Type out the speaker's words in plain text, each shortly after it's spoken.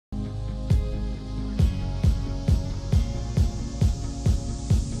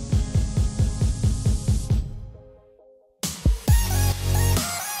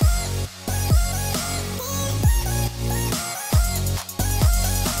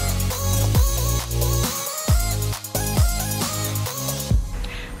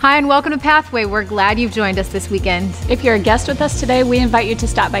Hi, and welcome to Pathway. We're glad you've joined us this weekend. If you're a guest with us today, we invite you to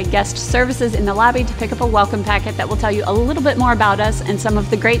stop by Guest Services in the lobby to pick up a welcome packet that will tell you a little bit more about us and some of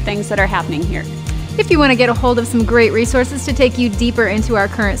the great things that are happening here. If you want to get a hold of some great resources to take you deeper into our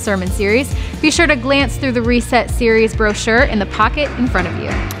current sermon series, be sure to glance through the Reset series brochure in the pocket in front of you.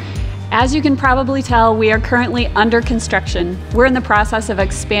 As you can probably tell, we are currently under construction. We're in the process of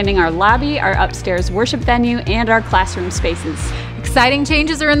expanding our lobby, our upstairs worship venue, and our classroom spaces. Exciting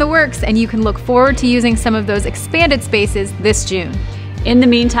changes are in the works, and you can look forward to using some of those expanded spaces this June. In the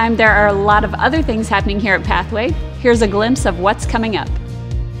meantime, there are a lot of other things happening here at Pathway. Here's a glimpse of what's coming up.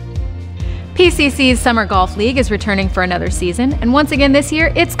 PCC's Summer Golf League is returning for another season, and once again this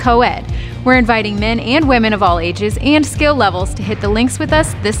year, it's co-ed. We're inviting men and women of all ages and skill levels to hit the links with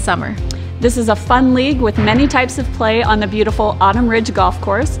us this summer. This is a fun league with many types of play on the beautiful Autumn Ridge Golf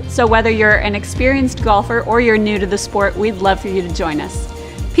Course, so whether you're an experienced golfer or you're new to the sport, we'd love for you to join us.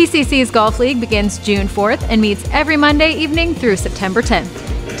 PCC's Golf League begins June 4th and meets every Monday evening through September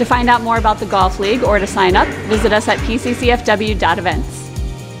 10th. To find out more about the Golf League or to sign up, visit us at pccfw.events.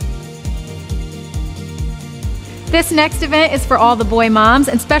 This next event is for all the boy moms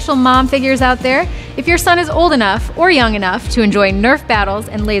and special mom figures out there. If your son is old enough or young enough to enjoy Nerf battles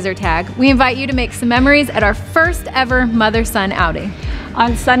and laser tag, we invite you to make some memories at our first ever mother-son outing.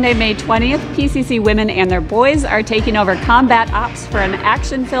 On Sunday, May 20th, PCC women and their boys are taking over Combat Ops for an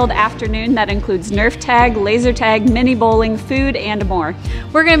action-filled afternoon that includes Nerf tag, laser tag, mini bowling, food, and more.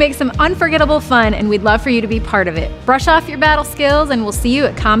 We're going to make some unforgettable fun, and we'd love for you to be part of it. Brush off your battle skills, and we'll see you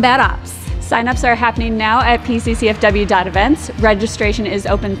at Combat Ops. Sign-ups are happening now at pccfw.events. Registration is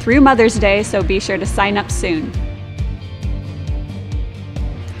open through Mother's Day, so be sure to sign up soon.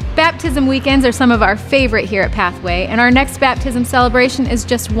 Baptism weekends are some of our favorite here at Pathway, and our next baptism celebration is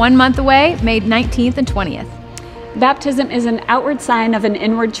just 1 month away, May 19th and 20th. Baptism is an outward sign of an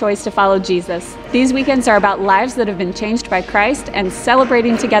inward choice to follow Jesus. These weekends are about lives that have been changed by Christ and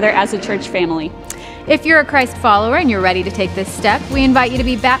celebrating together as a church family. If you're a Christ follower and you're ready to take this step, we invite you to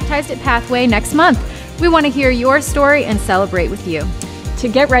be baptized at Pathway next month. We want to hear your story and celebrate with you. To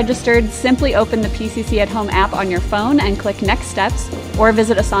get registered, simply open the PCC at Home app on your phone and click Next Steps, or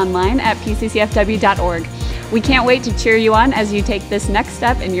visit us online at pccfw.org. We can't wait to cheer you on as you take this next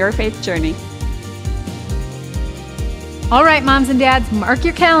step in your faith journey. All right, moms and dads, mark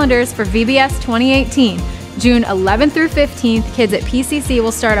your calendars for VBS 2018. June 11th through 15th, kids at PCC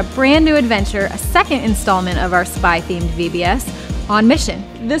will start a brand new adventure, a second installment of our spy-themed VBS, On Mission.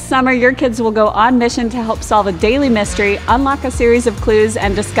 This summer, your kids will go on mission to help solve a daily mystery, unlock a series of clues,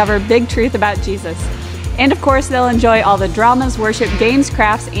 and discover big truth about Jesus. And of course, they'll enjoy all the dramas, worship, games,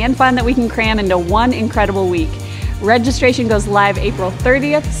 crafts, and fun that we can cram into one incredible week. Registration goes live April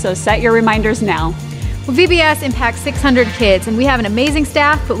 30th, so set your reminders now. Well, VBS impacts 600 kids, and we have an amazing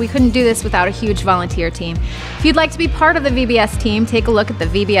staff, but we couldn't do this without a huge volunteer team. If you'd like to be part of the VBS team, take a look at the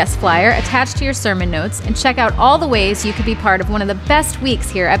VBS flyer attached to your sermon notes and check out all the ways you could be part of one of the best weeks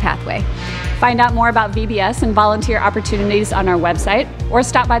here at Pathway. Find out more about VBS and volunteer opportunities on our website, or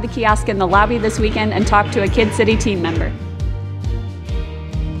stop by the kiosk in the lobby this weekend and talk to a Kid City team member.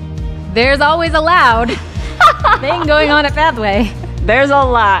 There's always a loud thing going on at Pathway. There's a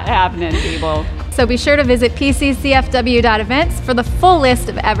lot happening, people. So be sure to visit pccfw.events for the full list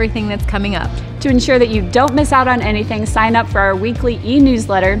of everything that's coming up. To ensure that you don't miss out on anything, sign up for our weekly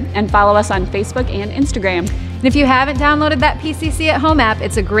e-newsletter and follow us on Facebook and Instagram. And if you haven't downloaded that PCC at Home app,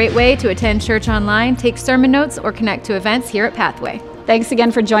 it's a great way to attend church online, take sermon notes, or connect to events here at Pathway. Thanks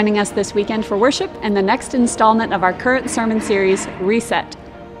again for joining us this weekend for worship and the next installment of our current sermon series, Reset.